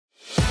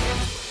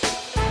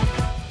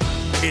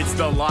It's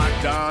the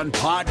Locked On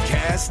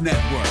Podcast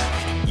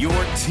Network, your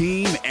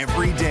team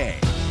every day.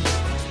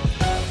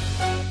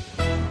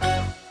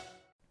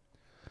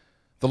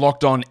 The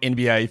Locked On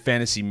NBA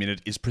Fantasy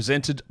Minute is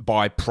presented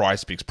by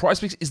PrizePicks.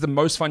 PrizePicks is the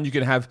most fun you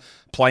can have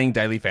playing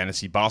daily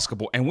fantasy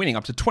basketball and winning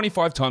up to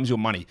 25 times your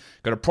money.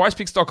 Go to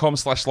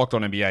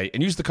prizepicks.com/LockedOnNBA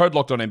and use the code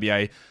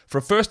LockedOnNBA for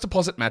a first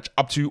deposit match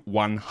up to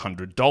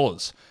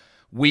 $100.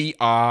 We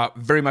are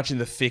very much in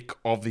the thick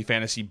of the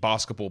fantasy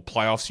basketball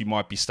playoffs. You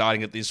might be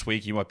starting it this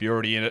week. You might be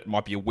already in it. It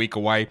might be a week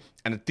away.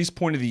 And at this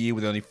point of the year,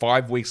 with only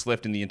 5 weeks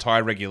left in the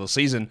entire regular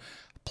season,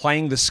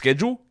 playing the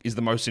schedule is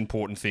the most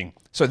important thing.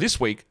 So this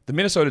week, the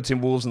Minnesota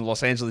Timberwolves and the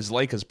Los Angeles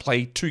Lakers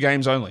play 2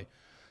 games only.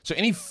 So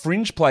any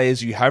fringe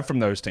players you have from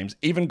those teams,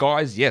 even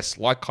guys, yes,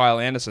 like Kyle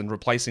Anderson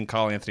replacing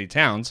Karl Anthony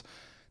Towns,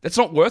 that's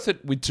not worth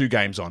it with 2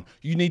 games on.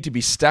 You need to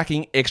be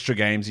stacking extra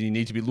games, and you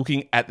need to be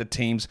looking at the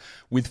teams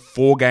with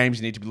 4 games.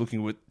 You need to be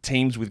looking at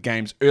teams with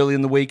games early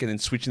in the week and then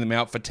switching them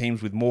out for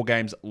teams with more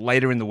games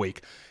later in the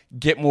week.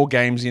 Get more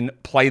games in,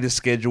 play the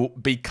schedule,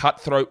 be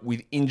cutthroat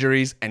with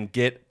injuries, and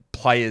get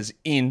players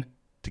in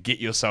to get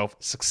yourself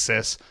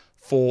success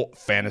for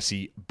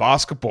fantasy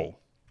basketball.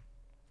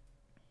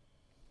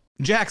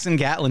 Jackson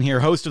Gatlin here,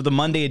 host of the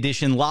Monday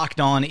edition Locked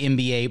On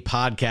NBA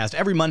podcast.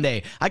 Every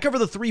Monday, I cover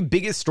the 3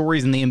 biggest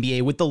stories in the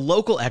NBA with the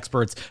local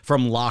experts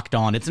from Locked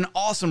On. It's an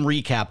awesome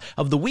recap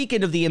of the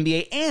weekend of the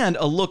NBA and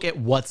a look at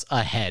what's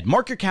ahead.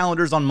 Mark your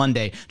calendars on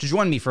Monday to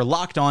join me for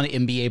Locked On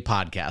NBA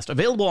podcast,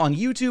 available on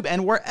YouTube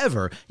and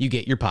wherever you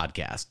get your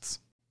podcasts.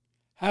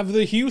 Have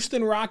the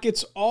Houston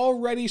Rockets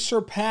already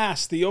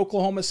surpassed the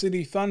Oklahoma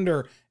City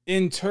Thunder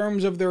in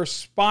terms of their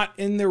spot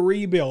in the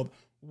rebuild?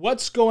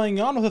 What's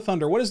going on with the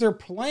Thunder? What is their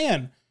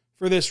plan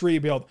for this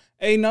rebuild?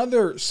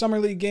 Another Summer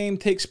League game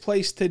takes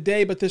place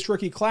today, but this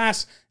rookie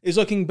class is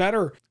looking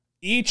better.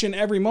 Each and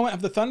every moment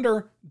have the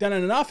Thunder done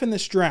enough in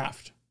this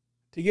draft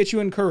to get you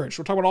encouraged?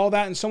 We'll talk about all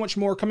that and so much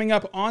more coming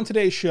up on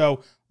today's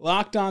show,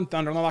 Locked On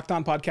Thunder on the Locked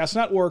On Podcast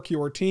Network,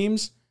 your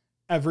teams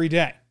every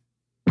day.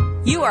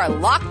 You are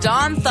Locked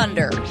On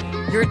Thunder,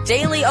 your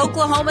daily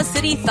Oklahoma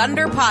City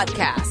Thunder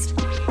podcast.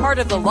 Part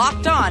of the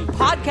Locked On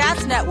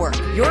Podcast Network,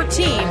 your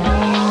team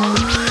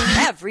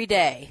every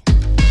day.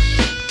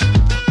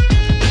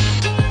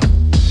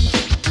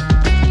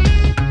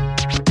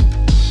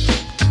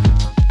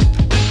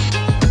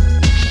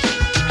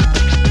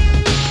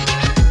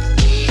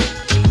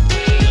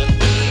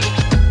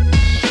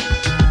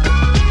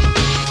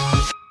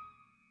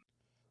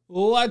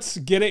 Let's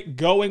get it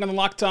going on the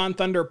Locked On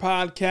Thunder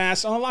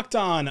podcast on the Locked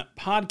On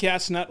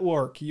Podcast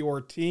Network,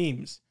 your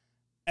teams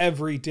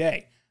every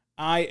day.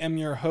 I am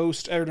your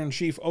host,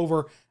 editor-in-chief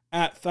over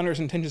at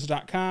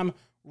thundersintentions.com,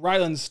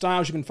 Rylan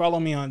Stiles. You can follow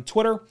me on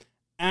Twitter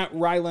at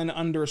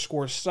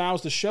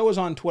Rylan_Stiles. The show is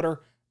on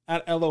Twitter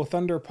at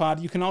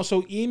LOThunderPod. You can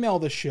also email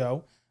the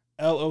show,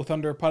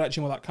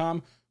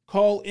 lothunderpod@gmail.com.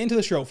 Call into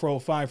the show,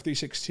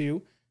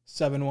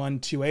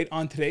 405-362-7128.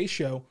 On today's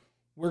show,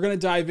 we're going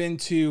to dive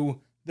into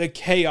the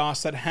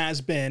chaos that has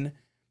been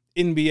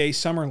NBA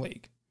Summer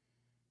League.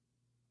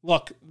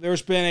 Look,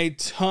 there's been a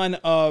ton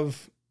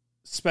of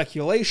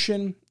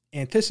speculation,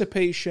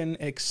 anticipation,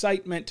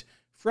 excitement,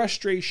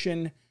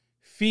 frustration,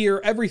 fear,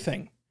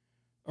 everything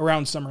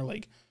around Summer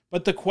League.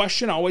 But the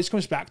question always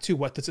comes back to,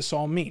 what does this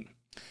all mean?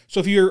 So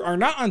if you are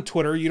not on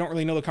Twitter, you don't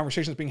really know the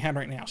conversation that's being had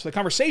right now. So the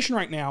conversation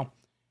right now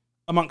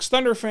amongst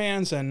Thunder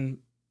fans and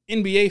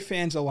NBA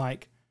fans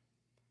alike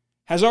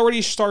has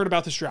already started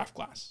about this draft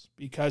class.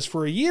 Because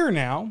for a year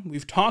now,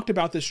 we've talked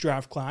about this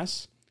draft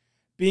class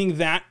being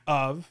that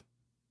of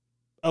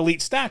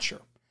elite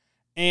stature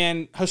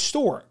and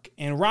historic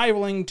and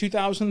rivaling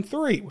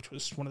 2003, which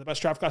was one of the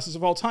best draft classes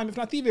of all time, if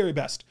not the very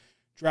best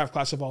draft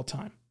class of all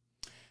time.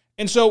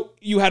 And so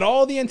you had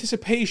all the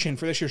anticipation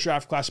for this year's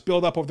draft class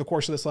build up over the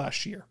course of this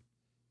last year,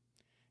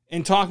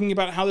 and talking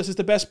about how this is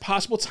the best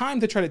possible time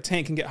to try to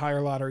tank and get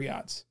higher lottery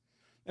odds.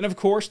 And of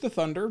course, the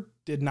Thunder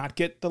did not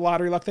get the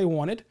lottery luck they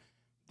wanted.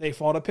 They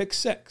fall to pick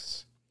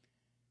 6.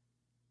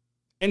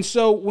 And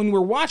so when we're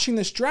watching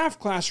this draft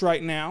class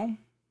right now,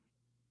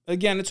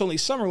 again, it's only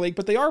Summer League,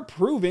 but they are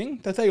proving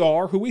that they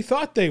are who we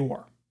thought they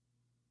were.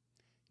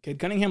 Cade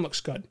Cunningham looks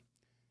good.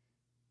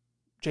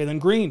 Jalen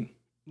Green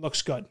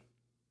looks good.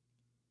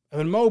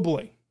 Evan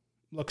Mobley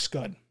looks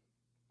good.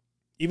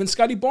 Even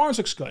Scotty Barnes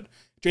looks good.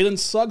 Jalen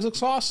Suggs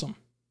looks awesome.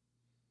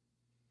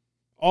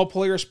 All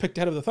players picked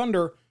ahead of the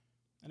Thunder.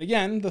 And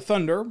again, the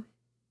Thunder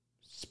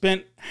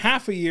spent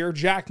half a year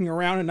jacking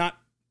around and not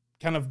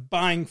kind of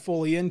buying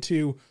fully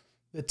into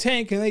the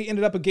tank, and they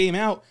ended up a game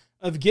out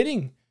of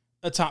getting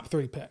a top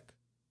 3 pick.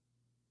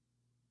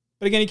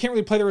 But again, you can't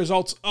really play the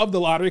results of the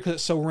lottery because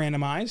it's so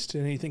randomized,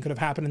 and anything could have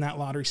happened in that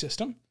lottery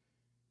system.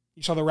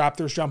 You saw the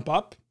Raptors jump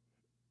up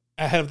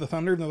ahead of the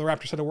Thunder, even though the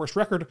Raptors had a worse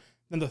record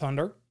than the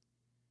Thunder.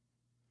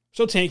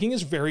 So tanking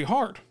is very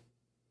hard.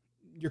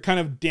 You're kind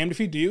of damned if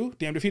you do,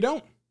 damned if you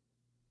don't.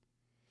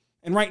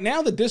 And right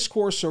now, the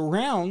discourse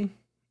around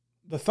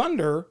the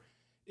Thunder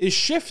is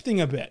shifting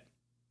a bit,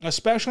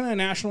 especially on a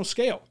national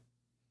scale.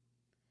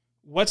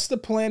 What's the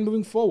plan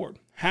moving forward?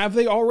 Have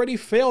they already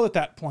failed at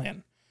that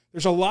plan?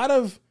 There's a lot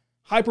of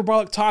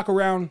hyperbolic talk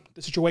around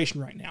the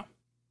situation right now,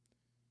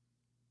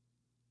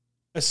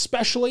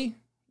 especially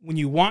when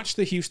you watch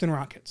the Houston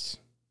Rockets.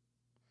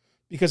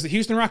 Because the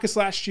Houston Rockets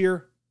last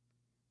year,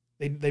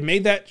 they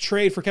made that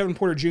trade for Kevin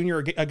Porter Jr.,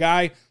 a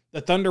guy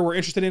the Thunder were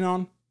interested in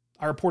on.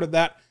 I reported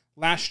that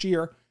last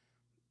year.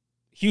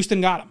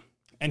 Houston got him,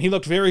 and he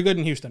looked very good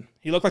in Houston.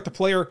 He looked like the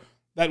player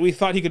that we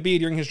thought he could be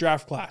during his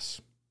draft class.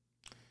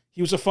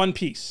 He was a fun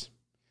piece.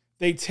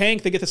 They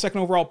tank, they get the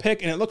second overall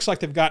pick, and it looks like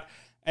they've got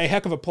a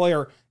heck of a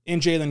player in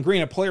Jalen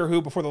Green, a player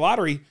who, before the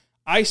lottery,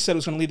 I said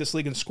was going to lead this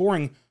league in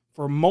scoring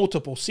for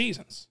multiple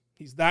seasons.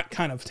 He's that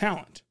kind of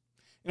talent.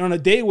 And on a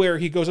day where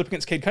he goes up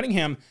against Cade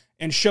Cunningham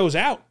and shows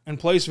out and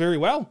plays very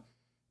well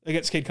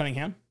against Cade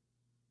Cunningham,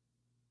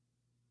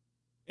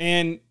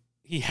 and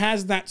he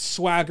has that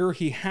swagger,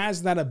 he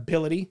has that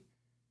ability,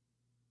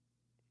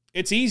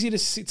 it's easy to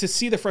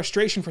see the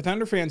frustration for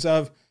Thunder fans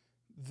of,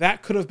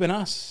 that could have been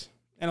us.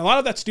 And a lot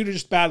of that's due to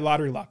just bad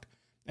lottery luck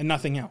and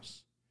nothing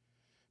else.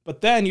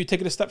 But then you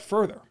take it a step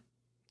further.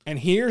 And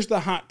here's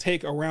the hot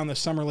take around the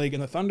Summer League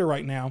and the Thunder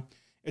right now.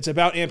 It's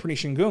about Anthony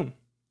Sengun,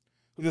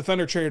 who the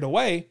Thunder traded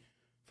away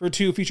for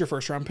 2 future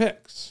first-round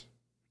picks.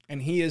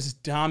 And he is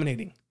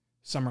dominating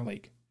Summer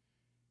League.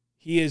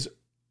 He is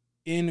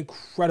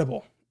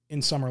incredible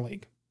in Summer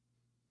League.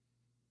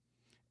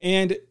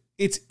 And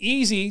it's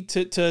easy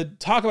to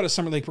talk about his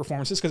Summer League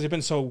performances because they've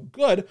been so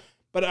good,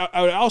 but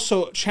I would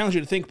also challenge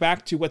you to think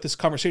back to what this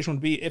conversation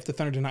would be if the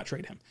Thunder did not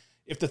trade him.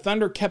 If the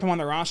Thunder kept him on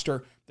their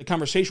roster, the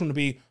conversation would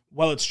be,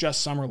 well, it's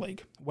just Summer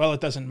League. Well, it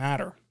doesn't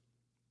matter.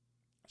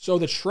 So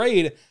the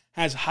trade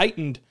has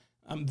heightened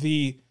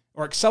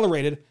or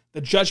accelerated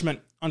the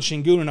judgment on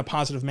Sengun in a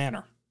positive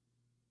manner.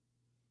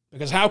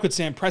 Because how could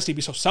Sam Presti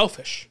be so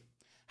selfish?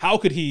 How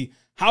could he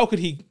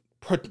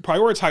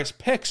prioritize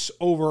picks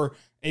over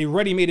a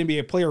ready-made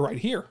NBA player right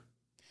here?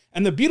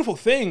 And the beautiful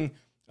thing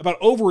about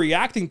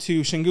overreacting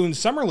to Sengun's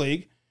Summer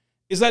League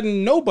is that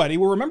nobody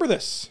will remember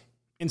this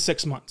in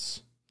 6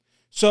 months.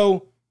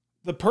 So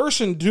the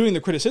person doing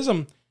the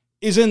criticism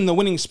is in the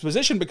winning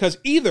position because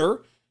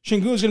either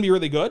Sengun is going to be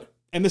really good,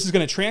 and this is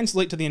going to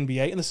translate to the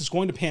NBA, and this is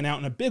going to pan out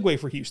in a big way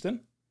for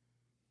Houston,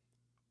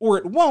 or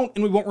it won't,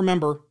 and we won't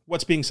remember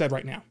what's being said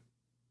right now.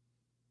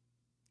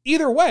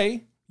 Either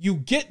way, you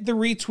get the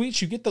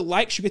retweets, you get the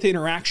likes, you get the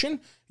interaction,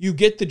 you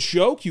get the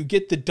joke, you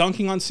get the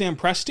dunking on Sam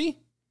Presti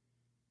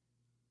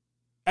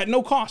at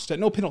no cost, at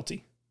no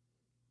penalty.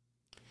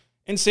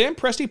 And Sam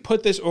Presti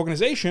put this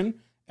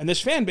organization and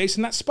this fan base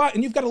in that spot,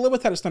 and you've got to live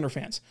with that as Thunder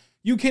fans.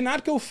 You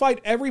cannot go fight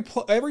every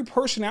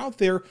person out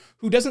there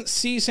who doesn't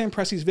see Sam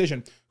Presti's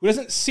vision, who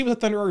doesn't see what the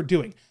Thunder are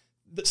doing.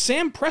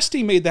 Sam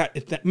Presti made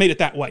it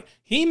that way.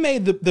 He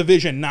made the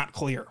vision not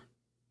clear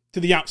to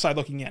the outside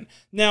looking in.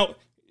 Now,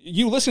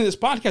 you listen to this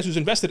podcast who's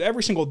invested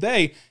every single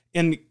day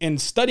in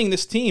studying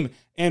this team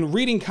and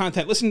reading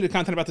content, listening to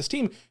content about this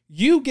team,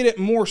 you get it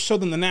more so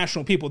than the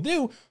national people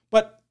do.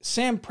 But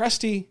Sam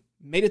Presti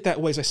made it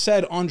that way. As I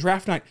said on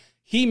draft night,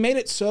 he made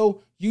it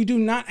so you do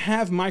not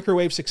have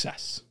microwave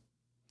success.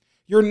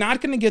 You're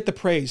not going to get the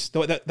praise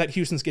that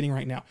Houston's getting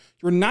right now.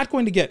 You're not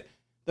going to get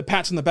the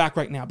pats on the back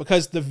right now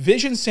because the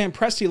vision Sam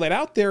Presti laid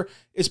out there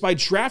is by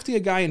drafting a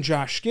guy in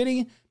Josh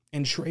Giddey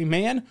and Trey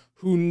Mann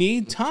who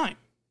need time.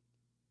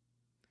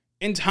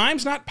 And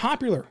time's not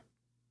popular.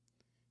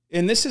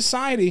 In this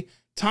society,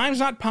 time's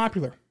not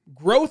popular.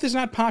 Growth is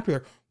not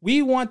popular.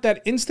 We want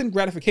that instant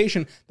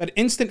gratification, that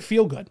instant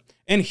feel good.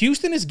 And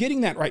Houston is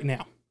getting that right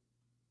now.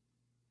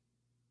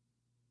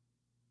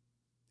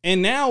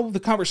 And now the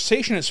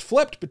conversation has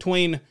flipped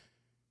between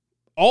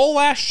all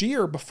last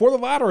year, before the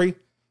lottery,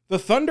 the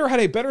Thunder had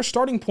a better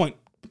starting point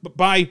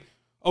by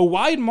a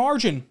wide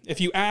margin. If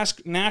you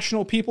ask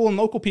national people and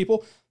local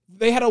people,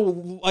 they had a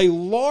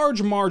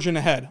large margin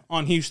ahead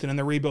on Houston in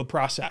the rebuild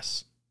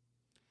process.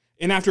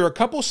 And after a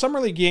couple Summer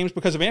League games,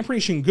 because of Anthony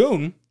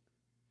Sengun,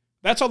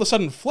 that's all of a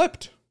sudden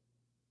flipped.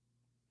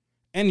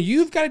 And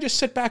you've got to just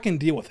sit back and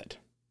deal with it.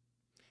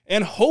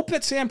 And hope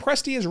that Sam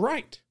Presti is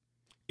right.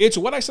 It's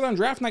what I said on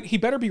draft night, he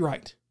better be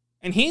right.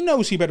 And he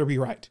knows he better be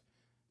right.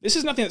 This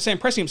is nothing that Sam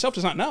Presti himself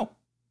does not know.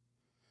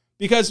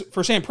 Because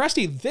for Sam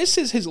Presti, this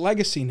is his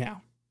legacy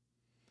now.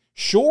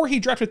 Sure,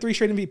 he drafted 3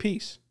 straight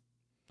MVPs.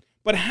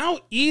 But how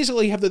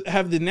easily have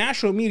the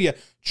national media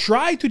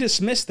tried to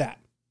dismiss that?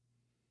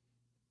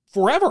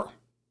 Forever.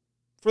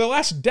 For the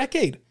last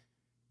decade.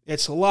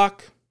 It's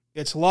luck.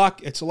 It's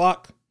luck. It's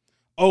luck.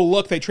 Oh,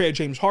 look, they traded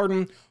James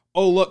Harden.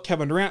 Oh, look,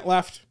 Kevin Durant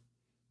left.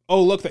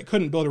 Oh, look, they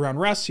couldn't build around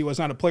Russ. He was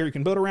not a player you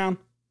can build around.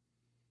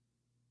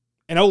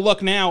 And oh,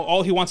 look, now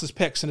all he wants is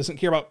picks and doesn't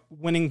care about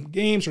winning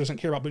games or doesn't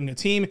care about building a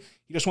team.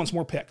 He just wants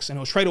more picks. And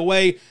he'll trade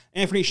away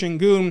Anthony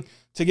Sengun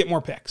to get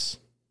more picks.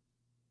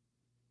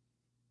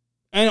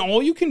 And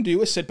all you can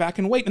do is sit back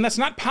and wait. And that's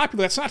not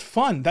popular. That's not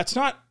fun. That's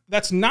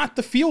not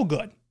the feel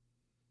good.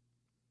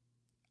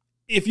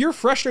 If you're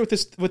frustrated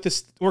with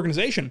this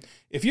organization,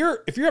 if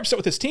you're upset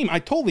with this team, I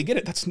totally get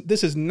it.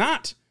 This is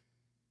not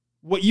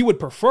what you would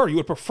prefer. You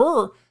would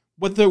prefer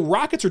what the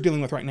Rockets are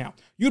dealing with right now.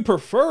 You'd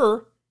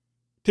prefer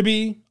to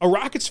be a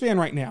Rockets fan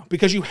right now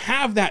because you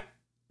have that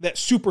that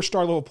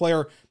superstar level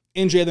player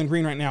in Jalen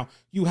Green right now.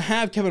 You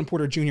have Kevin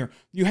Porter Jr.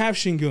 You have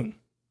Şengün.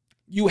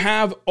 You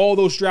have all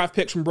those draft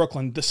picks from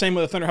Brooklyn. The same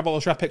way the Thunder have all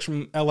those draft picks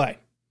from LA.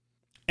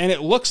 And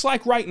it looks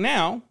like right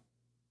now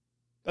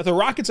that the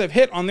Rockets have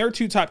hit on their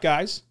 2 top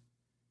guys.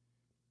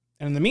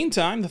 And in the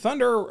meantime, the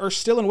Thunder are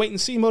still in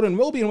wait-and-see mode and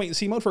will be in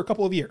wait-and-see mode for a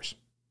couple of years.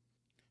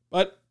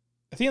 But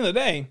at the end of the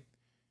day,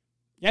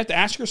 you have to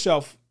ask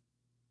yourself,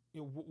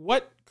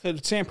 what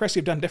could Sam Presti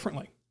have done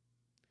differently?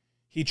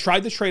 He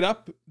tried to trade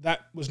up.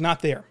 That was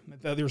not there.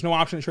 There was no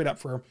option to trade up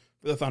for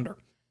the Thunder.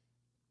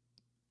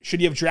 Should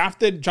he have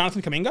drafted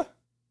Jonathan Kuminga?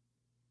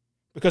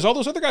 Because all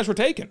those other guys were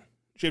taken.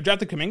 Should he have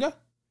drafted Kuminga?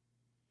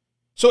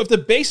 So if the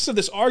basis of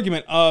this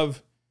argument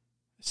of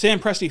Sam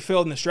Presti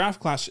failed in this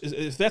draft class,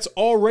 if that's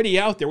already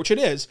out there, which it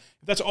is,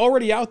 if that's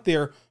already out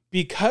there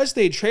because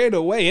they traded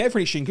away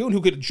Anthony Şengün,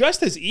 who could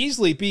just as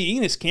easily be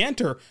Enes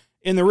Kanter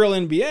in the real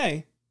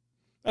NBA,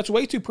 that's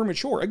way too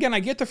premature. Again, I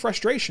get the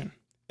frustration.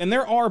 And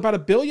there are about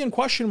 1 billion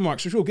question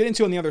marks, which we'll get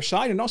into on the other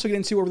side and also get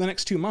into over the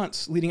next 2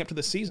 months leading up to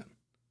the season.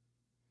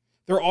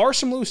 There are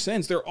some loose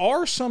ends. There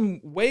are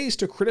some ways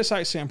to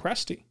criticize Sam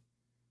Presti.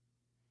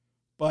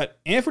 But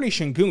Anthony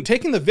Şengün,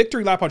 taking the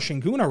victory lap on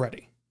Şengün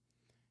already,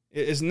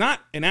 is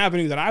not an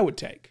avenue that I would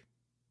take.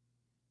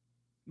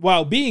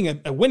 While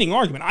being a winning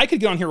argument, I could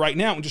get on here right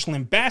now and just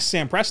lambast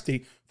Sam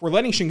Presti for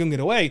letting Şengün get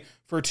away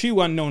for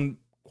 2 unknown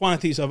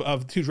quantities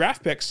of 2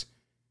 draft picks.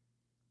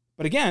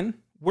 But again,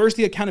 where's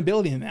the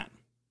accountability in that?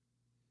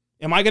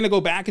 Am I going to go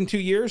back in 2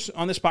 years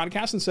on this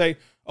podcast and say,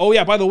 oh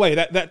yeah, by the way,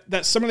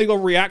 that Summer League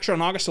overreaction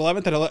on August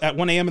 11th at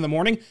 1 a.m. in the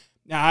morning,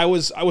 I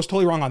was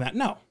totally wrong on that.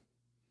 No.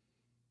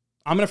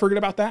 I'm going to forget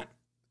about that.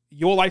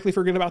 You'll likely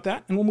forget about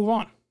that, and we'll move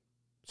on.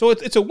 So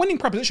it's a winning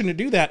proposition to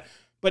do that,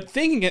 but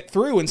thinking it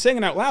through and saying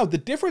it out loud, the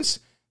difference,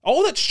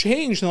 all that's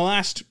changed in the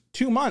last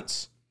 2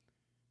 months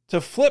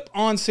to flip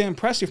on Sam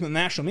Presti from the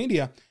national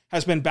media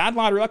has been bad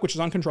lottery luck, which is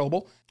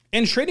uncontrollable,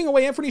 and trading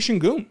away Anthony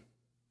Şengün,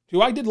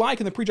 who I did like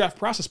in the pre-draft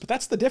process, but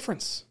that's the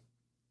difference.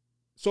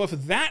 So if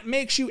that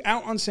makes you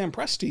out on Sam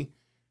Presti,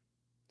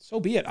 so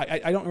be it.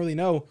 I don't really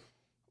know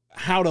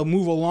how to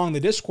move along the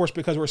discourse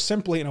because we're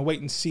simply in a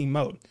wait-and-see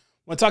mode. I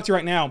want to talk to you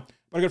right now about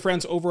our good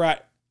friends over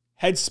at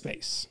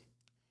Headspace.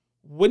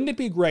 Wouldn't it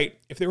be great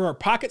if there were a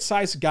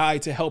pocket-sized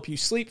guide to help you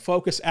sleep,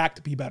 focus,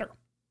 act, be better?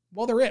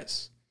 Well, there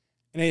is.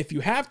 And if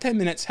you have 10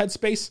 minutes,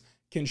 Headspace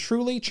can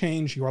truly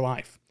change your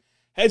life.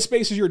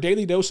 Headspace is your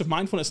daily dose of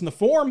mindfulness in the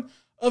form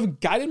of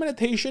guided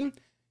meditation,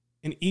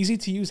 an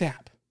easy-to-use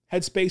app.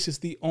 Headspace is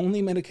the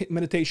only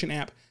meditation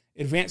app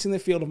advancing the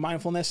field of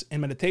mindfulness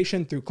and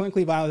meditation through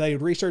clinically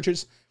validated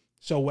researches.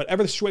 So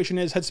whatever the situation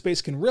is,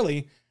 Headspace can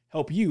really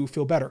help you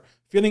feel better.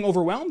 Feeling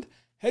overwhelmed?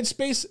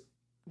 Headspace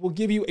will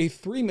give you a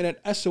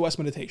 3-minute SOS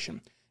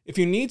meditation. If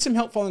you need some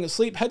help falling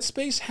asleep,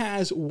 Headspace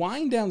has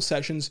wind-down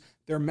sessions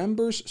their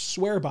members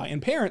swear by.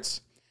 And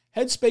parents,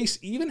 Headspace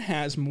even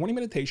has morning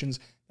meditations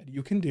that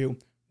you can do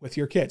with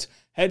your kids.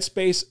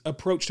 Headspace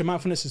approach to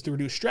mindfulness is to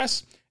reduce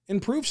stress,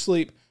 improve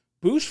sleep,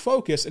 boost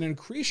focus, and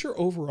increase your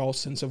overall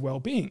sense of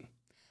well-being.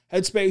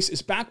 Headspace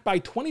is backed by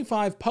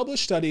 25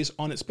 published studies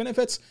on its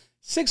benefits,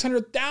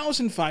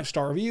 600,000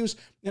 5-star reviews,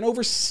 and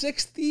over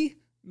 60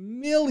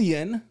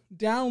 million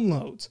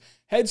downloads.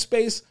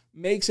 Headspace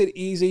makes it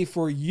easy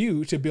for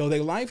you to build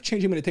a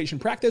life-changing meditation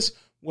practice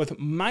with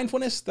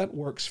mindfulness that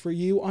works for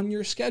you on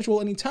your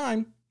schedule,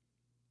 anytime,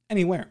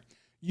 anywhere.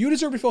 You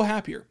deserve to feel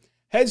happier.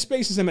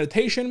 Headspace is a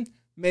meditation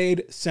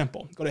made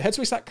simple. Go to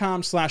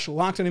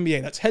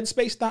headspace.com/LockedOnNBA. That's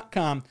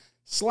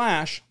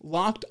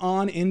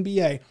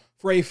headspace.com/LockedOnNBA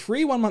for a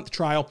free 1-month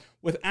trial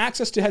with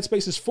access to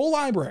Headspace's full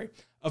library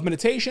of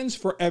meditations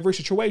for every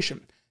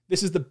situation.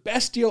 This is the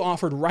best deal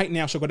offered right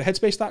now, so go to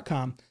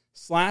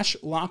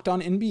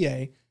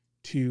headspace.com/LockedOnNBA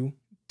today.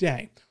 I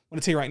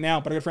want to tell you right now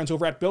about our good friends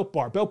over at Built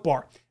Bar. Built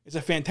Bar is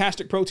a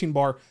fantastic protein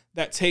bar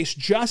that tastes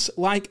just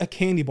like a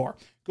candy bar.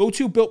 Go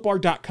to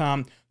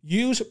BuiltBar.com,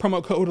 use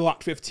promo code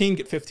LOCKED15,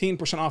 get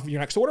 15% off of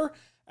your next order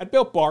at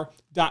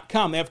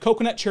BuiltBar.com. They have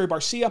coconut, cherry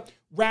barcia,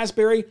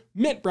 raspberry,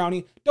 mint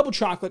brownie, double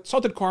chocolate,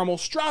 salted caramel,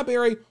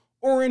 strawberry,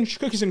 orange,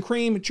 cookies and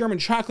cream, German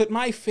chocolate.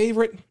 My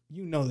favorite,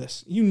 you know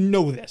this. You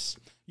know this.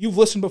 You've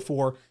listened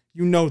before.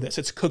 You know this.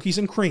 It's cookies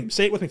and cream.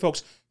 Say it with me,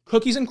 folks.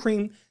 Cookies and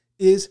cream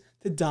is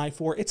to die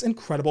for. It's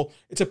incredible.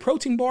 It's a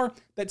protein bar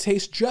that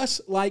tastes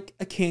just like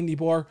a candy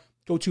bar.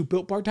 Go to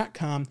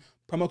BuiltBar.com,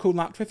 promo code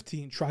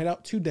LOCKED15. Try it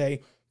out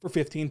today for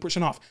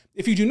 15% off.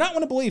 If you do not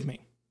want to believe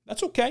me,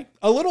 that's okay.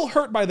 A little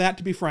hurt by that,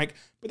 to be frank,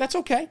 but that's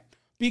okay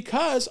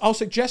because I'll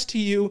suggest to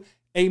you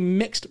a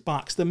mixed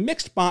box. The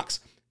mixed box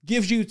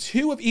gives you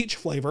 2 of each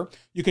flavor.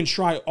 You can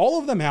try all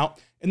of them out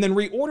and then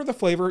reorder the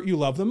flavor you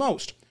love the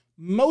most.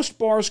 Most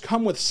bars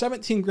come with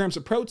 17 grams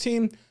of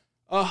protein,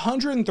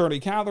 130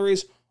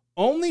 calories,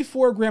 only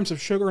 4 grams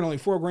of sugar, and only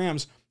 4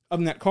 grams of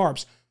net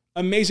carbs.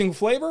 Amazing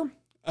flavor,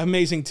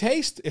 amazing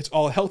taste. It's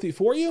all healthy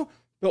for you.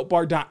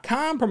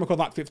 BuiltBar.com, promo code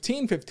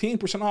LOCK15,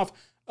 15% off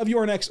of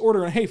your next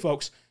order. And hey,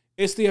 folks,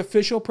 it's the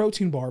official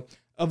protein bar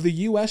of the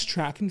U.S.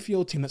 track and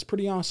field team. That's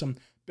pretty awesome.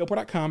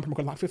 BuiltBar.com, promo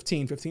code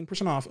LOCK15,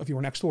 15% off of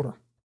your next order.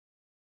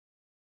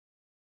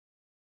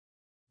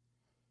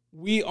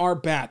 We are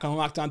back on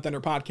Locked On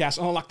Thunder Podcast,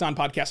 on the Locked On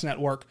Podcast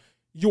Network,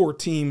 your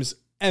teams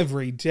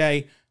every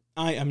day.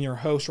 I am your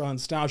host, Rylan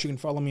Stiles. You can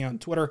follow me on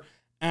Twitter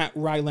at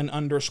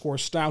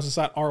Rylan_Stiles. It's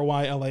at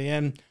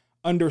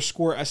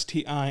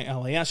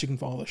RYLAN_STILAS. You can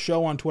follow the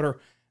show on Twitter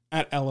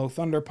at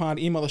LOThunderPod.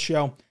 Email the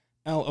show,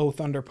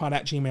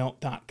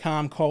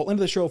 LOThunderPod@gmail.com. Call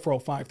into the show,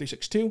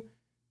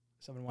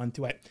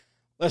 405-362-7128.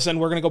 Listen,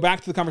 we're going to go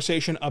back to the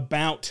conversation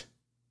about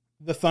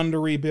the Thunder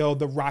rebuild,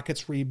 the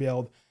Rockets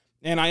rebuild.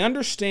 And I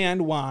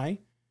understand why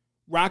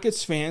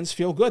Rockets fans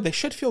feel good. They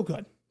should feel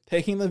good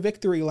taking the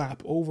victory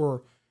lap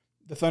over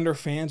the Thunder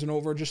fans and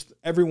over just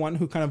everyone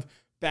who kind of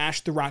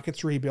bashed the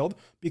Rockets rebuild,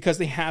 because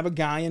they have a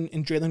guy in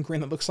Jalen Green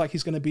that looks like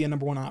he's going to be a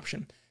number one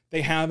option.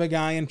 They have a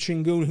guy in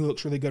Sengun who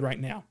looks really good right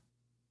now.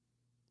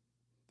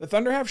 The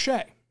Thunder have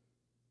Shea.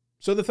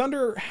 So the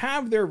Thunder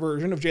have their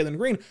version of Jalen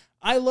Green.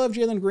 I love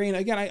Jalen Green.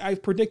 Again,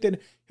 I've predicted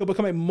he'll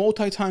become a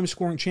multi-time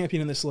scoring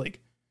champion in this league.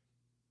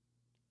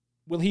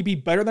 Will he be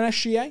better than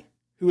SGA,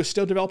 who is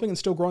still developing and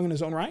still growing in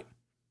his own right?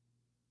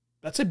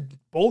 That's a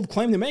bold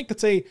claim to make.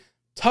 That's a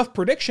tough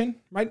prediction,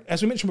 right?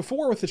 As we mentioned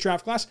before with this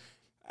draft class,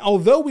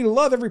 although we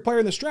love every player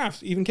in this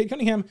draft, even Cade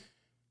Cunningham,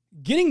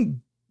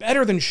 getting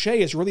better than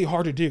Shea is really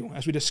hard to do,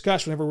 as we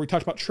discussed whenever we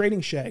talked about trading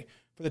Shea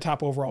for the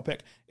top overall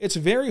pick. It's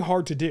very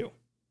hard to do.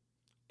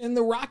 And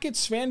the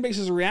Rockets fan base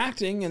is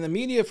reacting, and the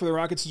media for the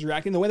Rockets is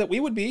reacting the way that we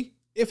would be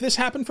if this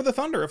happened for the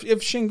Thunder. If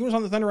Sengun's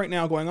on the Thunder right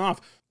now going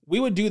off, we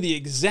would do the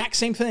exact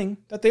same thing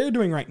that they're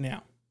doing right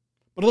now.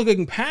 But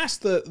looking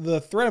past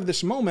the threat of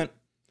this moment,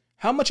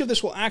 how much of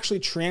this will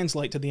actually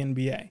translate to the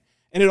NBA?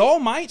 And it all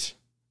might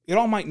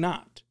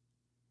not.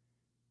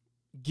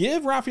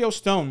 Give Rafael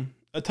Stone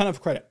a ton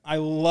of credit. I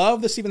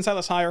love the Stephen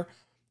Silas hire.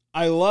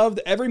 I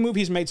loved every move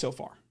he's made so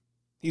far.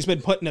 He's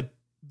been put in a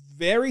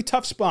very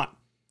tough spot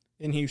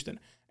in Houston,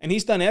 and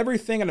he's done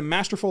everything at a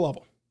masterful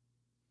level.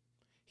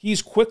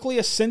 He's quickly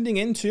ascending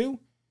into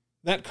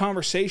that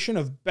conversation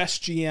of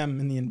best GM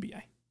in the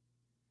NBA.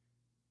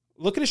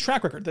 Look at his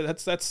track record.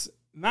 That's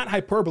not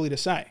hyperbole to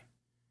say.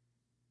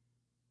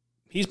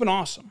 He's been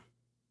awesome.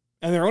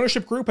 And their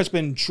ownership group has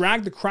been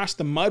dragged across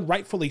the mud,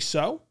 rightfully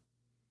so.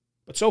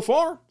 But so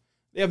far,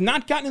 they have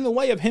not gotten in the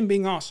way of him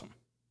being awesome.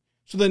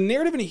 So the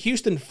narrative in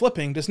Houston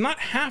flipping does not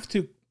have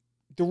to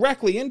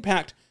directly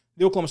impact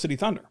the Oklahoma City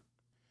Thunder.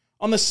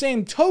 On the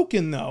same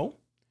token, though,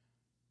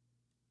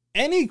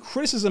 any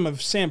criticism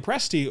of Sam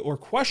Presti or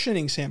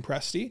questioning Sam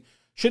Presti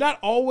should not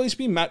always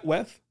be met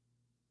with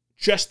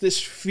just this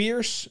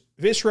fierce,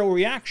 visceral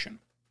reaction.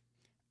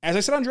 As I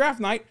said on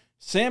draft night,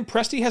 Sam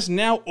Presti has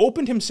now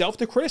opened himself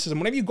to criticism.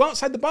 Whenever you go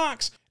outside the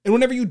box, and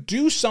whenever you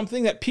do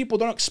something that people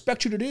don't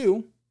expect you to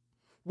do,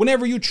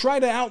 whenever you try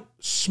to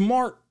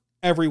outsmart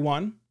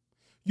everyone,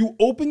 you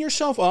open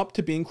yourself up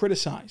to being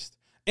criticized.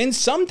 And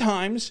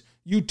sometimes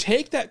you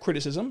take that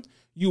criticism,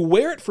 you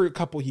wear it for a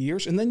couple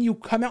years, and then you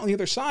come out on the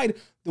other side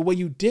the way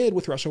you did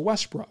with Russell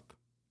Westbrook.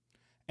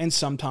 And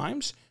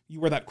sometimes you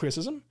wear that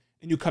criticism,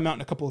 and you come out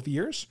in a couple of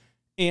years,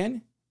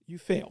 and you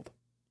failed.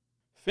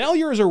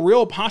 Failure is a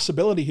real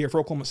possibility here for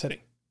Oklahoma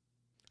City.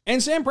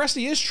 And Sam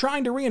Presti is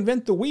trying to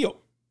reinvent the wheel.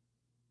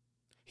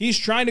 He's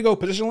trying to go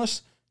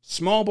positionless,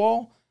 small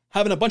ball,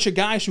 having a bunch of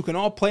guys who can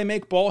all play,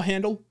 make, ball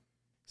handle,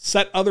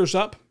 set others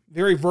up,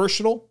 very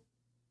versatile,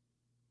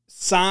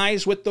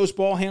 size with those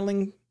ball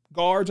handling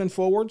guards and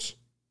forwards.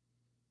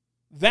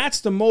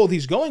 That's the mold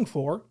he's going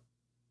for.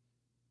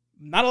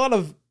 Not a lot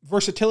of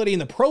versatility in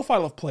the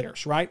profile of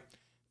players, right?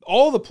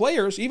 All the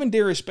players, even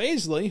Darius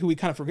Bazley, who we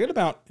kind of forget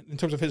about in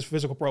terms of his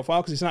physical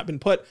profile because he's not been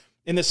put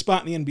in this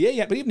spot in the NBA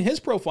yet, but even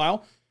his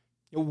profile,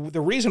 the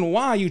reason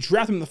why you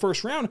draft him in the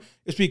first round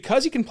is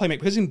because he can play make,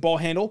 because he can ball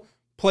handle,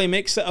 play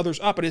make, set others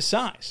up at his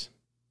size.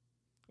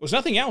 There's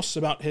nothing else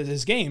about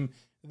his game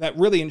that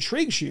really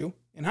intrigues you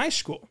in high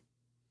school.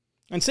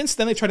 And since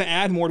then, they try to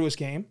add more to his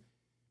game,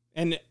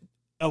 and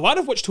a lot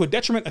of which to a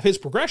detriment of his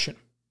progression.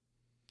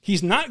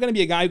 He's not going to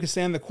be a guy who can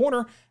stand in the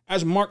corner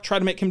as Mark tried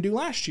to make him do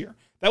last year.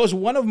 That was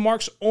one of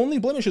Mark's only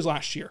blemishes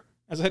last year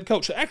as a head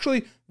coach.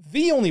 Actually,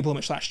 the only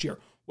blemish last year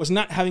was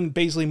not having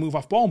Bazley move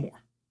off ball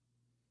more.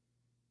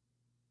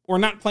 Or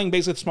not playing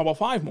Bazley with small ball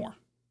 5 more. And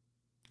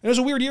it was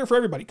a weird year for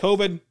everybody.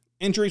 COVID,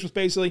 injuries with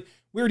Bazley,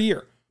 weird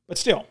year. But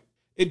still,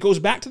 it goes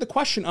back to the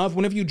question of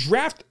whenever you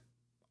draft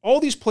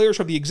all these players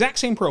who have the exact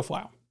same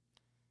profile,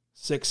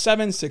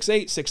 6'7",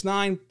 6'8",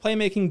 6'9",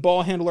 playmaking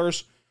ball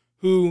handlers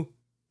who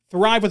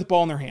thrive with the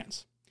ball in their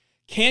hands.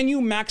 Can you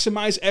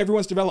maximize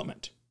everyone's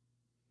development?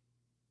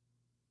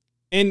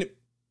 And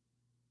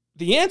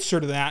the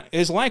answer to that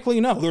is likely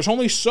no. There's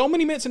only so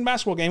many minutes in a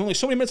basketball game, only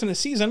so many minutes in a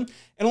season,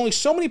 and only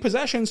so many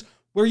possessions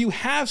where you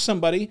have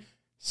somebody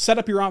set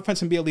up your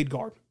offense and be a lead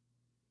guard.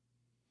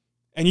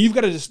 And you've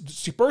got to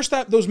disperse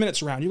those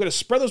minutes around. You've got to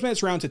spread those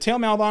minutes around to Tail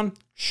Malvon,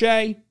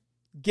 Shea,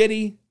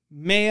 Giddey,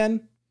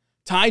 Mann.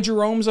 Ty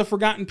Jerome's a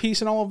forgotten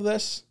piece in all of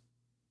this.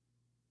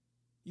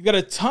 You've got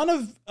a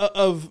ton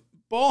of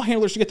ball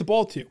handlers to get the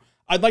ball to.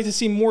 I'd like to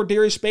see more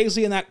Darius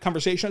Bazley in that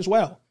conversation as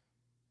well.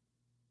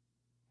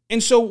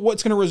 And so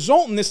what's going to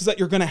result in this is that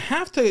you're going to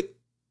have to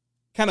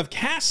kind of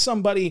cast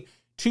somebody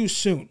too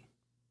soon.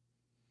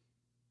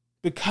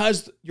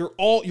 because you're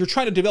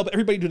trying to develop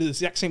everybody to do the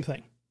exact same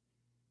thing.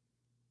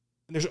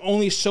 And there's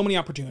only so many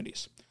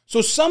opportunities.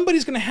 So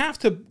somebody's going to have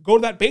to go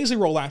to that Baisley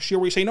role last year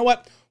where you say, you know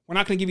what? We're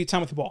not going to give you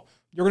time with the ball.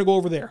 You're going to go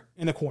over there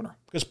in the corner.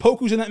 Because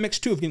Poku's in that mix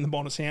too of getting the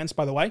ball in his hands,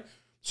 by the way.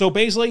 So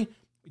Baisley,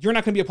 you're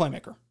not going to be a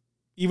playmaker,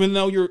 even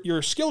though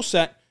your skill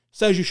set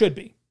says you should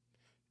be.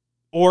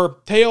 Or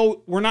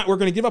Teo, we're going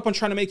to give up on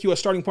trying to make you a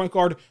starting point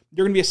guard.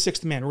 You're going to be a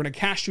sixth man. We're going to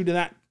cast you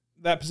to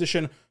that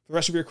position for the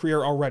rest of your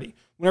career already.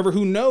 Whenever,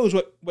 who knows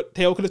what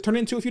Teo could have turned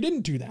into if you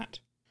didn't do that.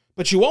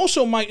 But you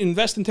also might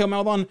invest in Teo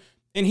Maledon,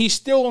 and he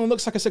still only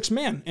looks like a sixth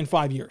man in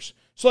 5 years.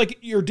 So like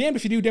you're damned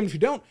if you do, damned if you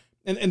don't.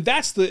 And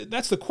that's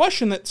the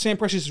question that Sam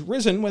Presti has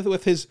risen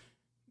with his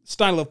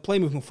style of play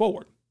moving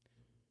forward.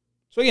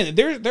 So again,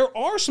 there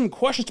are some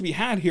questions to be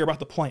had here about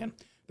the plan.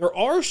 There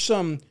are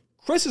some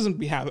criticism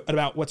we have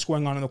about what's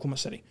going on in Oklahoma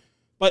City.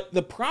 But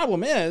the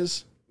problem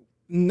is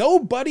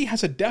nobody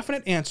has a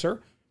definite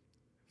answer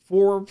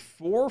for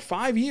 4 or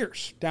 5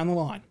 years down the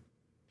line.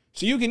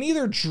 So you can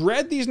either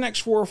dread these next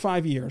 4 or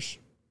 5 years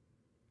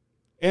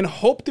and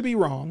hope to be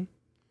wrong,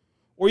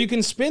 or you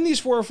can spend these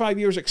 4 or 5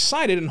 years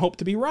excited and hope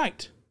to be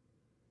right.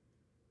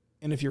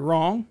 And if you're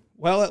wrong,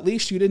 well, at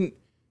least you didn't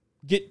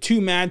get too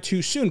mad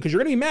too soon, because you're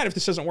going to be mad if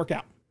this doesn't work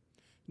out.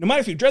 No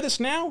matter if you dread this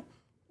now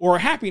or are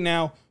happy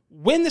now,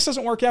 when this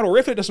doesn't work out or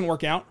if it doesn't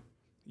work out,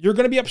 you're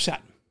going to be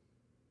upset.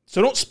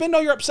 So don't spend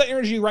all your upset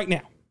energy right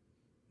now,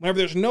 whenever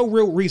there's no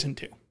real reason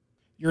to.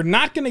 You're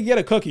not going to get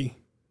a cookie.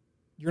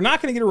 You're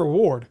not going to get a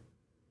reward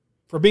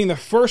for being the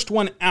first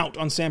one out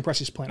on Sam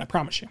Presti's plan, I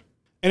promise you.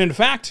 And in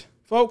fact,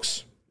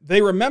 folks,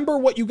 they remember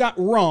what you got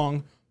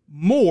wrong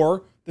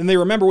more than they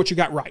remember what you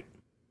got right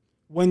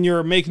when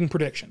you're making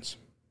predictions.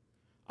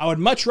 I would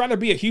much rather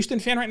be a Houston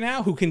fan right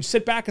now who can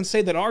sit back and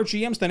say that our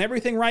GM's done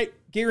everything right,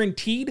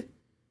 guaranteed,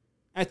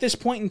 at this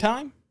point in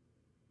time,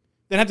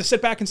 than have to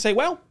sit back and say,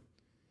 well,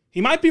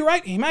 he might be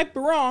right, he might be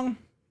wrong.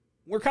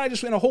 We're kind of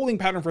just in a holding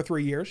pattern for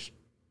 3 years.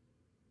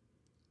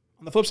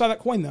 On the flip side of that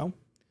coin, though,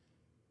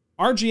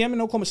 our GM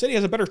in Oklahoma City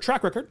has a better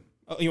track record.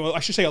 I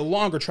should say a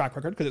longer track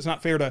record, because it's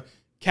not fair to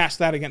cast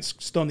that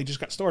against Stone that just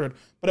got started.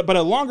 But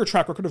a longer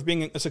track record of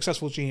being a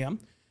successful GM.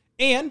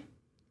 And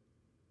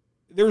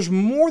there's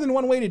more than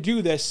one way to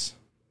do this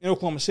in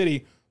Oklahoma City,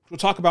 which we'll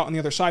talk about on the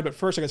other side. But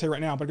first, I got to say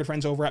right now, my good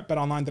friends over at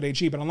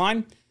betonline.ag.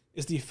 BetOnline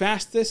is the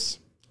fastest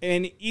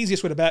and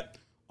easiest way to bet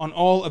on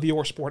all of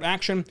your sport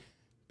action.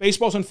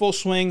 Baseball's in full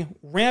swing,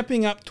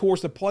 ramping up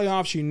towards the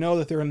playoffs. You know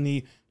that they're in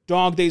the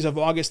dog days of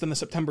August, then the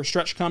September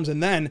stretch comes,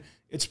 and then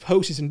it's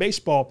postseason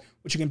baseball,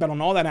 which you can bet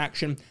on all that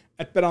action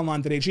at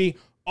betonline.ag.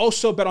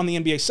 Also bet on the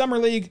NBA Summer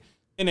League,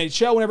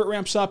 NHL whenever it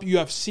ramps up,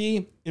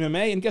 UFC,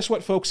 MMA, and guess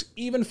what, folks?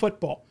 Even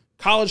football,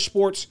 college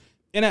sports,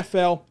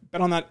 NFL,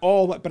 bet on that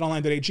all at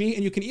betonline.ag.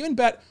 And you can even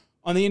bet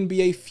on the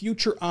NBA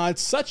future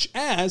odds, such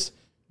as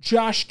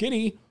Josh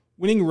Giddey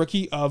winning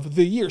Rookie of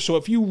the Year. So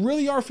if you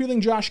really are feeling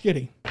Josh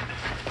Giddey,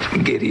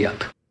 giddy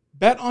up.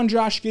 Bet on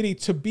Josh Giddey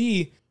to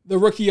be the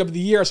Rookie of the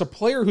Year as a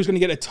player who's going to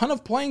get a ton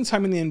of playing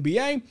time in the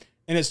NBA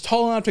and is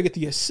tall enough to get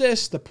the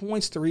assists, the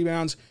points, the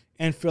rebounds,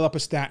 and fill up a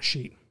stat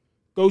sheet.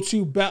 Go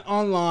to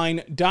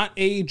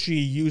betonline.ag.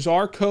 Use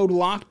our code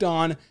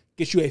LOCKEDON.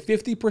 Get you a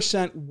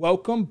 50%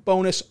 welcome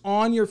bonus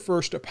on your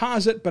first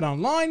deposit.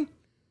 BetOnline,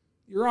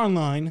 your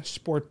online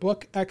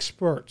sportbook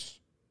experts.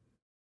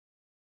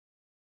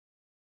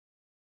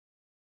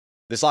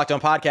 This Locked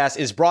On podcast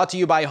is brought to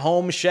you by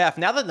Home Chef.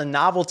 Now that the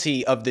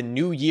novelty of the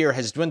new year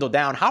has dwindled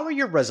down, how are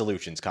your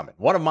resolutions coming?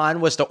 One of mine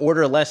was to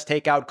order less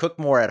takeout, cook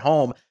more at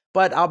home,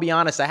 but I'll be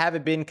honest, I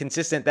haven't been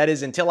consistent. That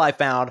is until I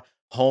found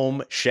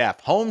Home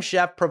Chef. Home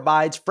Chef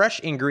provides fresh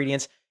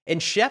ingredients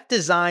and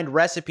chef-designed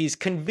recipes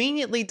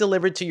conveniently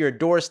delivered to your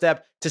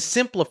doorstep to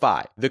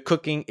simplify the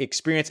cooking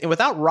experience and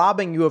without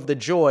robbing you of the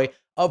joy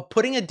of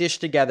putting a dish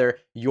together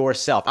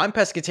yourself. I'm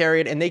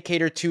pescatarian and they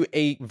cater to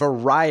a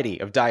variety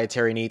of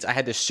dietary needs. I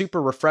had this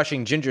super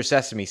refreshing ginger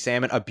sesame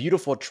salmon, a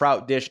beautiful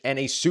trout dish, and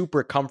a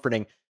super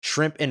comforting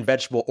shrimp and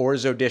vegetable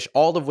orzo dish,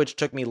 all of which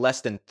took me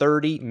less than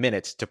 30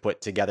 minutes to put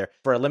together.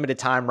 For a limited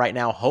time right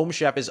now, Home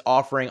Chef is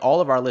offering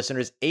all of our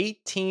listeners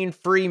 18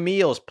 free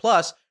meals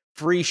plus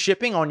free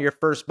shipping on your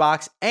first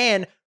box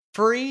and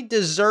free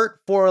dessert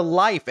for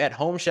life at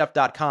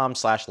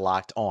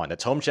homechef.com/lockedon.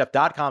 That's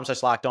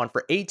homechef.com/lockedon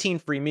for 18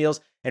 free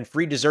meals and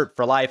free dessert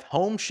for life.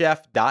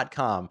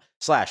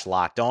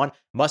 Homechef.com/lockedon.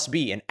 Must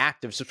be an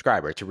active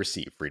subscriber to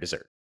receive free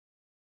dessert.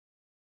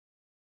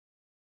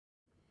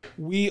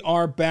 We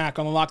are back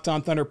on the Locked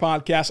On Thunder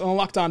podcast, on the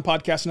Locked On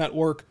Podcast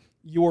Network,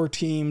 your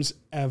teams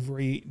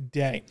every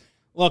day.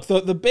 Look,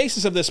 the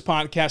basis of this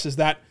podcast is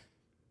that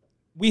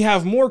we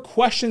have more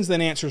questions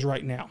than answers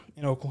right now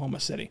in Oklahoma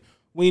City.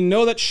 We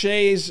know that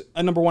Shai's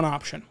a number one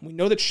option. We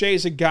know that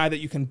Shai's a guy that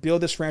you can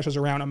build this franchise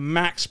around, a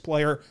max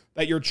player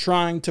that you're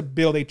trying to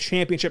build a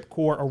championship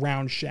core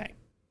around Shai.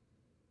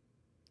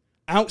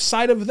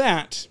 Outside of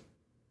that,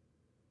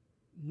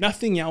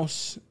 nothing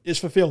else is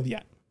fulfilled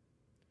yet.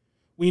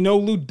 We know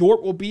Lou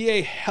Dort will be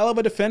a hell of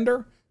a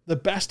defender, the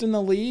best in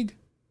the league.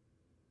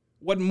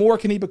 What more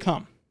can he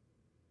become?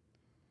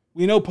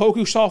 We know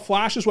Poku saw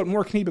flashes. What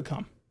more can he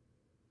become?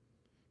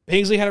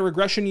 Paisley had a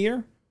regression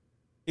year.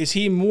 Is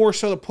he more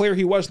so the player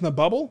he was in the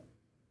bubble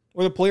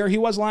or the player he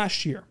was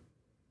last year?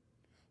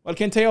 What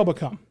can Teo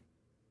become?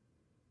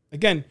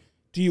 Again,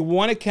 do you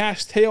want to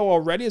cast Teo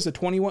already as a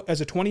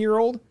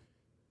 20-year-old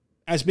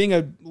as being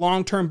a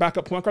long-term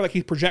backup point guard like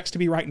he projects to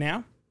be right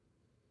now?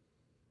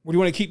 Or do you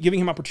want to keep giving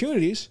him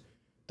opportunities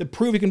to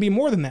prove he can be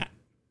more than that?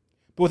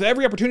 But with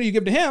every opportunity you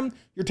give to him,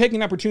 you're taking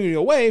an opportunity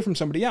away from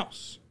somebody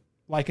else,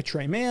 like a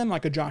Trey Mann,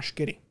 like a Josh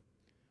Giddey,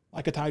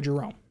 like a Ty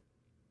Jerome.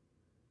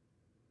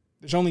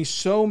 There's only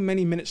so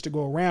many minutes to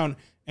go around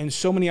and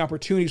so many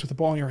opportunities with the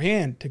ball in your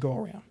hand to go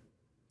around.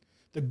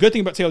 The good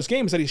thing about Teo's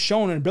game is that he's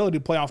shown an ability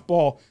to play off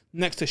ball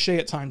next to Shea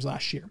at times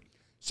last year.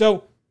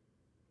 So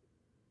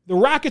the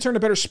Rockets are in a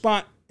better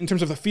spot in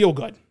terms of the feel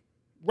good.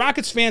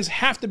 Rockets fans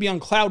have to be on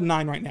cloud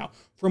 9 right now.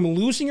 From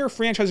losing your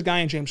franchise guy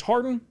in James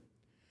Harden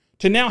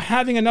to now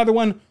having another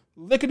one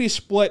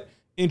lickety-split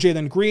in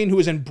Jalen Green, who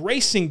is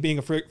embracing being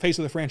a face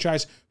of the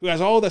franchise, who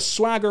has all the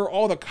swagger,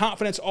 all the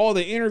confidence, all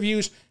the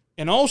interviews,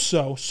 and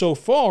also, so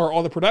far,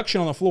 all the production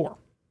on the floor.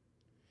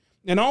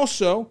 And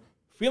also,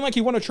 feeling like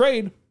he won a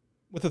trade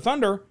with the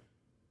Thunder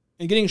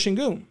and getting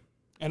Şengün.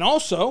 And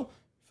also,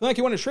 feeling like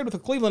he won a trade with the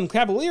Cleveland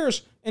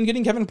Cavaliers and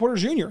getting Kevin Porter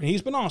Jr., and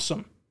he's been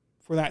awesome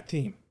for that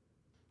team.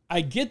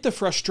 I get the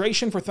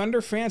frustration for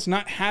Thunder fans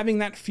not having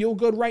that feel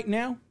good right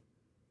now.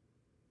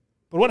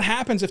 But what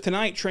happens if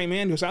tonight Trey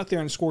Mann goes out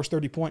there and scores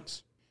 30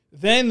 points?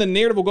 Then the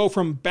narrative will go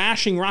from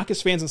bashing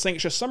Rockets fans and saying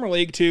it's just Summer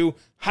League to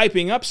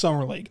hyping up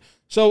Summer League.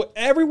 So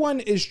everyone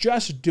is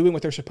just doing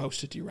what they're supposed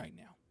to do right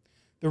now.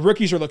 The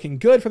rookies are looking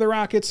good for the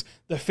Rockets.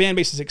 The fan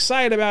base is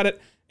excited about it.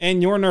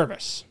 And you're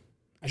nervous,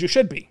 as you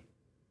should be.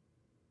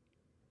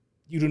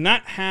 You do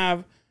not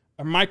have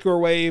a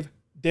microwave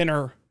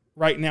dinner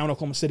right now in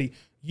Oklahoma City.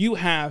 You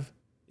have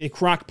a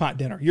crock pot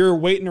dinner. You're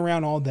waiting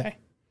around all day.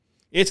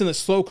 It's in the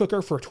slow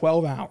cooker for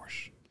 12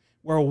 hours.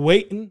 We're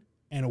waiting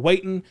and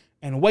waiting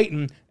and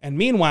waiting. And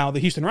meanwhile, the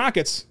Houston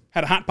Rockets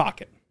had a Hot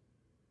Pocket.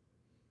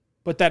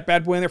 Put that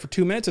bad boy in there for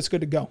 2 minutes, it's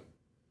good to go.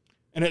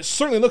 And it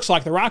certainly looks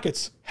like the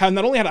Rockets have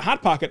not only had a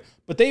Hot Pocket,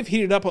 but they've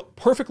heated up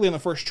perfectly on the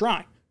first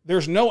try.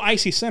 There's no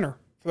icy center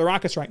for the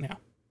Rockets right now.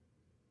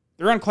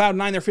 They're on cloud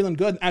 9. They're feeling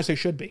good, as they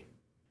should be.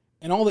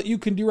 And all that you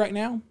can do right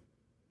now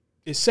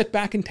is sit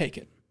back and take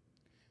it.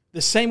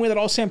 The same way that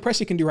all Sam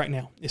Presti can do right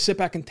now is sit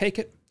back and take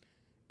it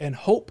and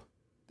hope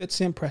that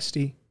Sam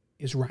Presti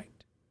is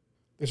right.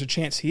 There's a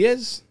chance he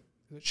is.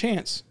 There's a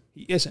chance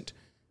he isn't.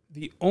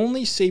 The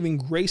only saving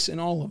grace in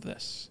all of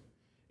this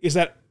is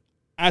that,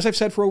 as I've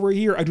said for over a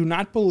year, I do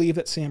not believe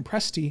that Sam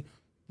Presti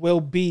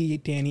will be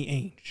Danny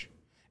Ainge.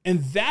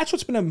 And that's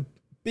what's been a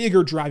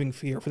bigger driving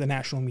fear for the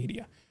national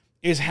media,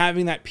 is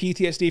having that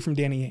PTSD from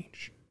Danny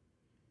Ainge.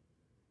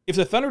 If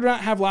the Thunder do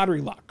not have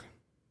lottery luck,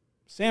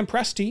 Sam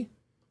Presti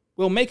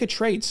will make a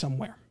trade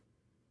somewhere.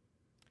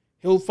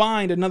 He'll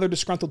find another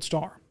disgruntled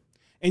star.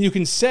 And you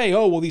can say,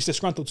 oh, well, these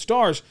disgruntled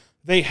stars,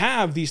 they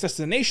have these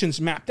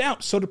destinations mapped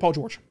out. So did Paul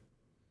George.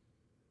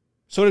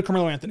 So did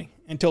Carmelo Anthony,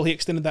 until he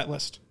extended that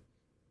list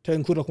to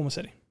include Oklahoma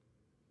City.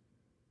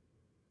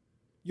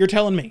 You're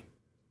telling me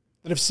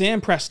that if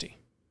Sam Presti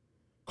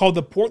called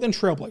the Portland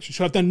Trailblazers,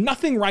 who have done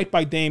nothing right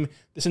by Dame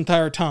this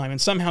entire time,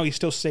 and somehow he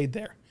still stayed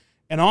there,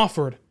 and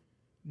offered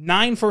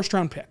 9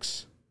 first-round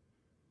picks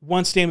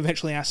once Dame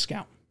eventually asked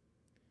Scout,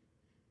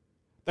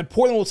 that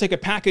Portland will take a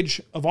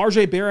package of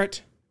R.J.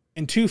 Barrett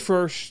and 2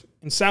 firsts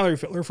and salary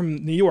filler from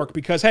New York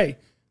because, hey,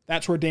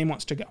 that's where Dame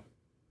wants to go.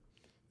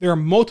 There are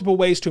multiple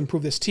ways to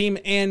improve this team,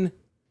 and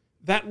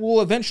that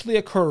will eventually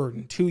occur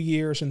in 2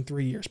 years and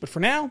 3 years. But for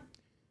now,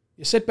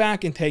 you sit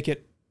back and take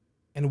it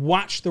and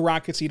watch the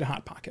Rockets eat a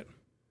Hot Pocket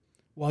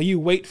while you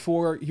wait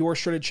for your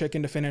shredded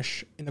chicken to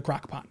finish in the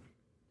crock pot.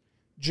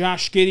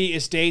 Josh Giddey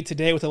is day to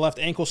day with a left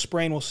ankle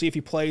sprain. We'll see if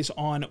he plays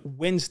on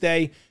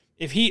Wednesday.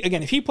 If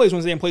he plays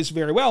Wednesday and plays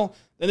very well,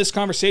 then this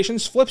conversation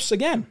flips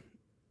again.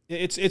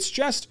 It's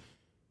just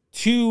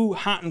too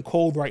hot and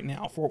cold right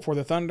now for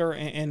the Thunder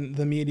and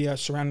the media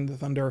surrounding the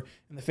Thunder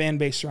and the fan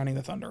base surrounding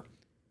the Thunder.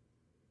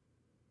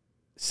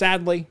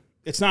 Sadly,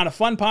 it's not a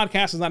fun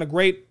podcast. It's not a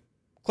great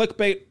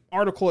clickbait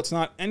article. It's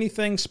not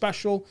anything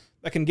special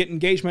that can get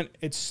engagement.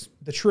 It's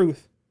the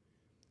truth.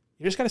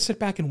 You just got to sit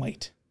back and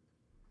wait.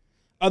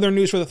 Other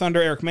news for the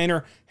Thunder, Eric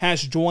Maynor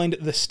has joined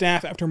the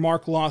staff after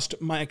Mark lost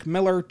Mike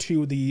Miller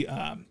to the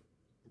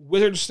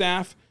Wizards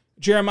staff.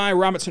 Jeremiah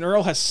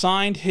Robinson-Earl has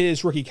signed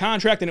his rookie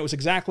contract, and it was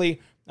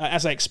exactly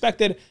as I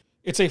expected.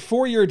 It's a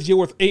 4-year deal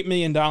worth $8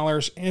 million,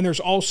 and there's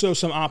also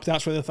some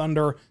opt-outs for the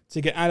Thunder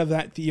to get out of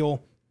that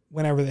deal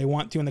whenever they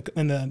want to in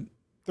the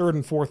 3rd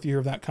and 4th year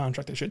of that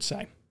contract, I should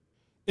say.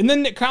 And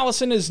then Nick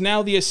Collison is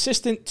now the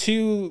assistant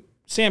to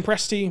Sam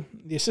Presti,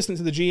 the assistant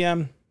to the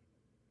GM.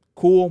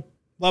 Cool.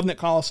 Love Nick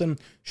Collison.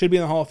 Should be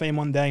in the Hall of Fame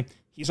one day.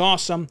 He's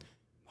awesome.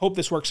 Hope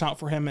this works out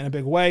for him in a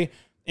big way.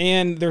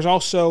 And there's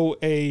also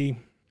a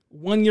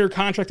 1-year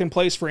contract in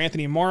place for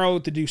Anthony Morrow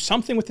to do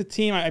something with the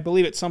team. I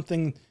believe it's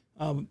something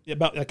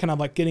about kind of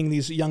like getting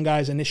these young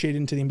guys initiated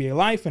into the NBA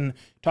life and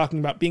talking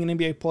about being an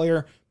NBA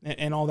player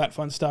and all that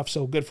fun stuff.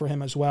 So good for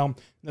him as well.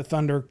 The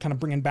Thunder kind of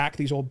bringing back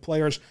these old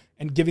players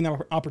and giving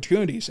them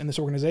opportunities in this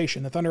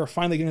organization. The Thunder are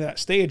finally getting to that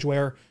stage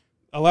where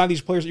a lot of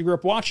these players that you grew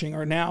up watching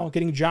are now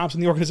getting jobs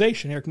in the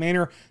organization. Eric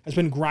Maynor has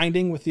been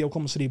grinding with the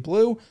Oklahoma City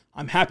Blue.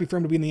 I'm happy for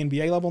him to be in the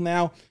NBA level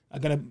now.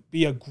 Going to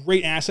be a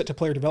great asset to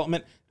player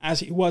development as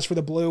he was for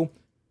the Blue.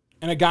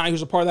 And a guy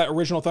who's a part of that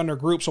original Thunder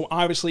group. So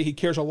obviously he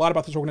cares a lot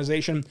about this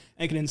organization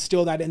and can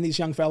instill that in these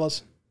young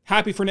fellas.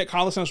 Happy for Nick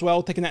Collison as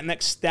well, taking that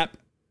next step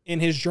in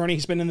his journey.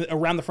 He's been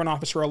around the front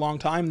office for a long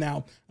time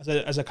now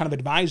as a kind of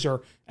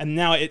advisor. And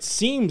now it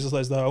seems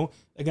as though,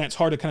 again, it's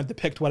hard to kind of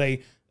depict what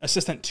a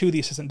assistant to the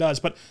assistant does,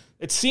 but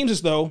it seems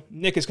as though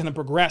Nick is going to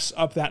progress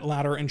up that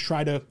ladder and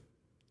try to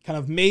kind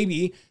of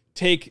maybe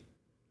take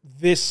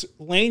this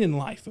lane in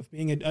life of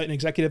being an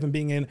executive and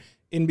being an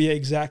NBA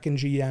exec and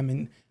GM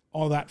and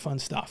all that fun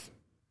stuff.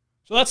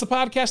 So that's the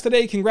podcast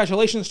today.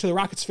 Congratulations to the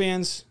Rockets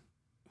fans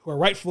who are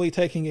rightfully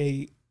taking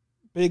a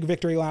big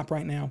victory lap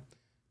right now.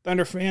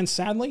 Thunder fans,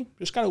 sadly,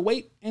 just got to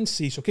wait and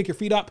see. So kick your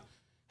feet up,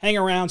 hang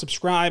around,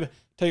 subscribe,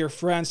 tell your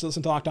friends to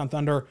listen to Locked On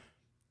Thunder.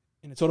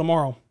 And until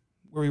tomorrow,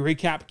 where we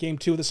recap Game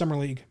 2 of the Summer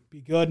League.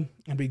 Be good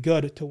and be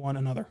good to one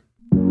another.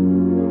 Perfect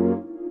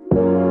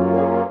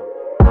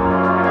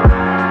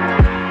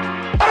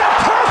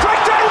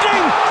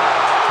ending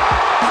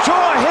to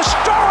a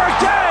historic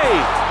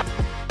day!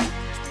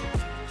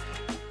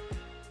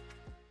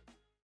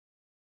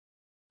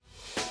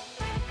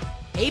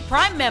 Hey,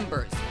 Prime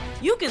members,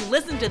 you can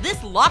listen to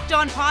this Locked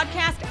On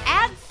podcast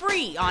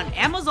ad-free on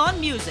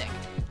Amazon Music.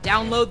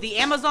 Download the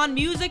Amazon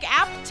Music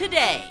app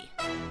today.